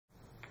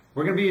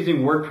We're going to be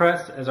using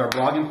WordPress as our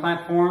blogging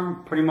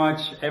platform. Pretty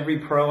much every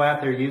pro out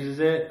there uses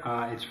it.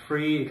 It's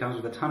free. It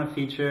comes with a ton of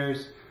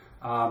features.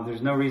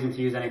 There's no reason to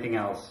use anything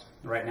else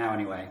right now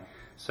anyway.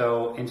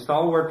 So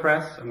install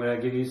WordPress. I'm going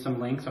to give you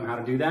some links on how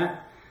to do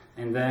that.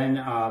 And then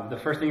the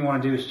first thing you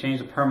want to do is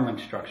change the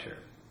permalink structure.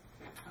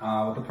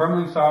 What the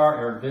permalinks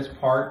are this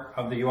part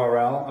of the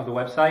URL of the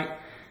website.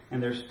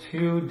 And there's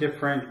two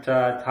different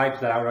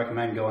types that I would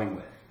recommend going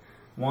with.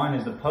 One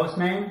is the post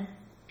name.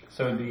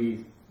 So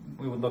it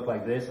would look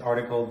like this,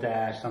 article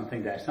dash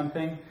something dash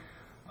something.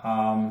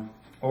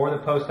 Or the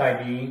post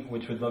ID,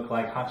 which would look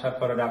like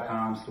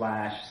hotshotphoto.com/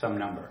 some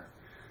number.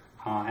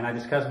 And I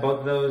discussed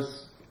both of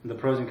those, the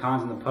pros and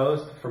cons in the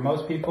post. For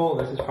most people,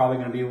 this is probably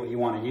going to be what you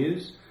want to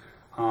use.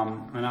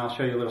 And I'll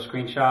show you a little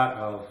screenshot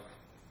of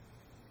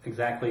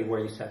exactly where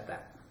you set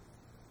that.